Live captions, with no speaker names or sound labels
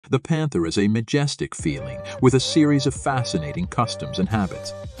The panther is a majestic feline with a series of fascinating customs and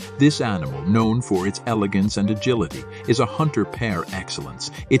habits. This animal, known for its elegance and agility, is a hunter par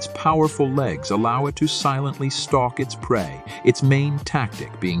excellence. Its powerful legs allow it to silently stalk its prey, its main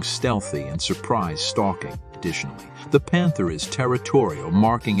tactic being stealthy and surprise stalking. Additionally, the panther is territorial,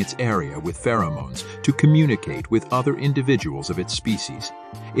 marking its area with pheromones to communicate with other individuals of its species.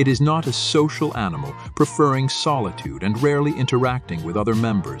 It is not a social animal, preferring solitude and rarely interacting with other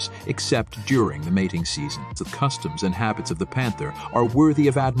members, except during the mating season. The customs and habits of the panther are worthy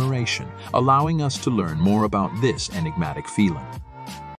of admiration, allowing us to learn more about this enigmatic feline.